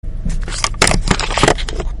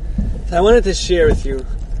So I wanted to share with you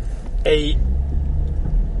a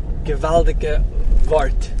gewaltige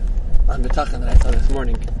Wort on Betachan that I saw this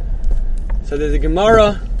morning. So there's a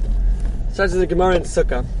Gemara, starts with a Gemara in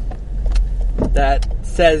Sukkah, that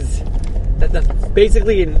says that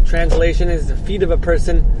basically in translation is the feet of a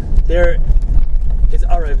person, there is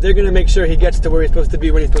Arav. They're going to make sure he gets to where he's supposed to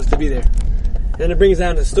be when he's supposed to be there. And then it brings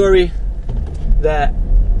down the story that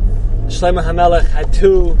Shlomo HaMelech had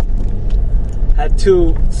two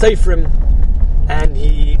Seifrim, and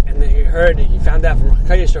he found out from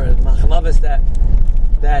Chayesh or Malcham Avos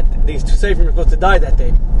that these two Seifrim were supposed to die that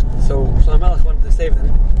day. So Shlomo HaMelech wanted to save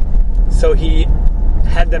them. So he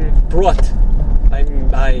had them brought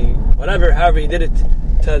by however he did it,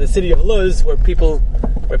 to the city of Luz, where people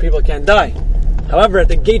can't die. However, at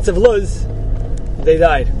the gates of Luz, they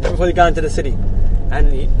died before they got into the city.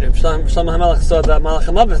 And Shlomo HaMelech saw the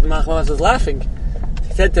Malcham Avos. The Malcham Avos was laughing.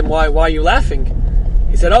 He said to him, "Why are you laughing?"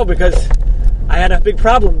 He said, "Oh, because I had a big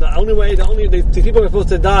problem. The two people were supposed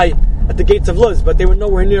to die at the gates of Luz, but they were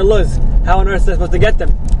nowhere near Luz. How on earth are they supposed to get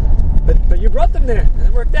them? But you brought them there, and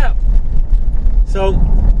it worked out." So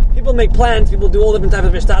people make plans. People do all different types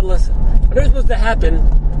of ishtadlus. Whatever's supposed to happen,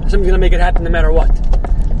 Hashem's going to make it happen no matter what.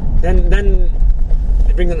 Then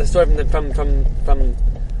it brings in the story from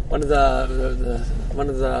one of the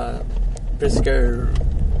Brisker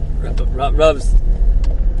Ravs,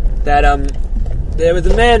 that there was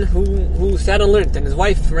a man who sat and learned, and his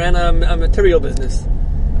wife ran a material business,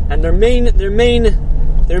 and their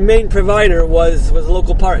main provider was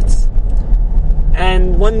local parts.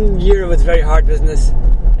 And one year it was very hard business,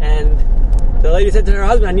 and the lady said to her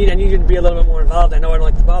husband, I need you to be a little bit more involved. I know I don't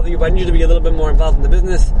like to bother you, but I need you to be a little bit more involved in the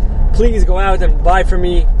business. Please go out and buy for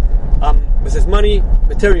me, with this money,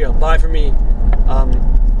 material. Buy for me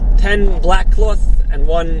 10 black cloths and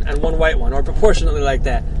one white one, or proportionately like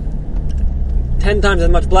that. 10 times as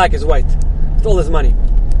much black as white. With all this money.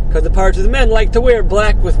 Because the parts of the men like to wear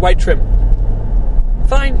black with white trim.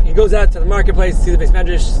 Fine. He goes out to the marketplace, sees the base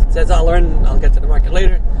medrash, says, I'll get to the market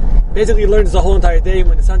later. Basically, he learns the whole entire day.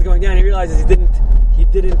 When the sun's going down, he realizes he didn't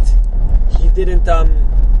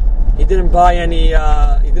buy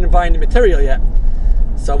any material yet.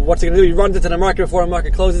 So what's he going to do? He runs into the market before the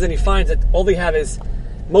market closes, and he finds that all they have is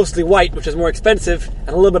mostly white, which is more expensive, and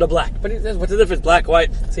a little bit of black. But he says, what's the difference? Black,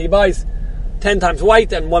 white. So he buys 10 times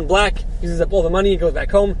white and one black, uses up all the money, he goes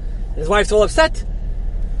back home, and his wife's all upset.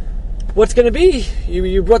 What's going to be?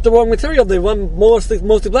 You brought the wrong material. They want mostly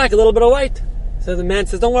black, a little bit of white. So the man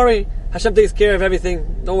says, don't worry, Hashem takes care of everything.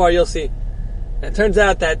 Don't worry, you'll see. And it turns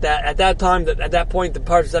out that at that point, the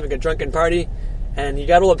party was having a drunken party, and he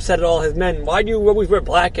got all upset at all his men. Why do you always wear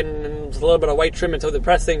black and a little bit of white trim and so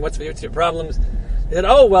depressing? What's your problems? He said,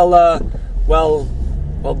 "Oh well,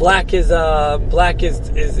 black is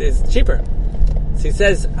cheaper." So he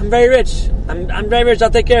says, "I'm very rich. I'm very rich. I'll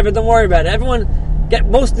take care of it. Don't worry about it. Everyone get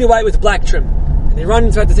mostly white with black trim." And he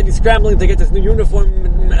runs throughout the city scrambling to get this new uniform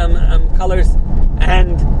colors,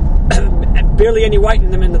 and barely any white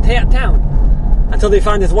in them in the town. Until they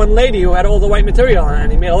find this one lady who had all the white material on,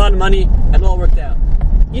 and he made a lot of money, and it all worked out.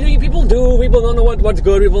 People don't know what's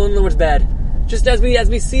good, people don't know what's bad. Just as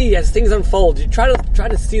we see, as things unfold, you try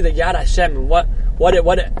to see the Yad Hashem and what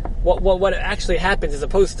actually happens, as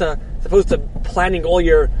opposed to planning all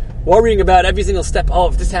your worrying about every single step. Oh,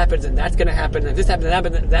 if this happens, and that's going to happen, if this happens,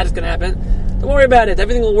 and that is going to happen. Don't worry about it.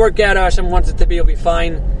 Everything will work out. Hashem wants it to be. It'll be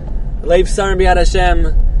fine. Leiv Sarim B'Yad Hashem,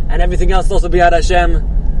 and everything else will also be B'Yad Hashem.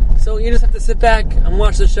 So you just have to sit back and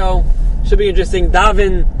watch the show. Should be interesting.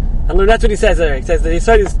 Daven and learn. That's what he says there. He says that he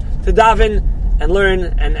starts to daven and learn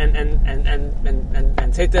and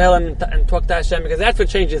say Tehillim and talk to Hashem, because that's what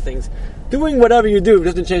changes things. Doing whatever you do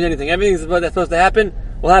doesn't change anything. Everything that's supposed to happen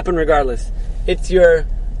will happen regardless. It's your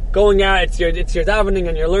going out. It's your davening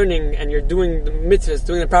and your learning and you're doing the mitzvahs,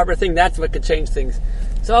 doing the proper thing. That's what could change things.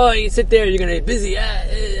 So you sit there. You're going to be busy,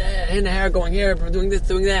 in the hair, going here, doing this,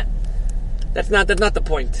 doing that. That's not the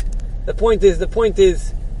point. The point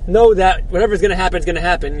is know that whatever's going to happen is going to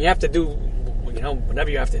happen. You have to do, whatever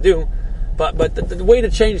you have to do. But the way to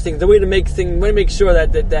change things, the way to make sure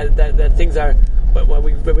that things are what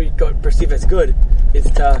we perceive as good is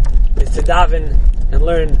to daven and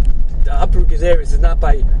learn. The uproot gezeres is not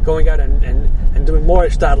by going out and doing more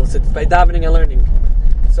ishtadlus. It's by davening and learning.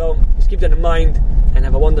 So just keep that in mind and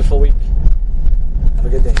have a wonderful week. Have a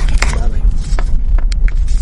good day. Bye.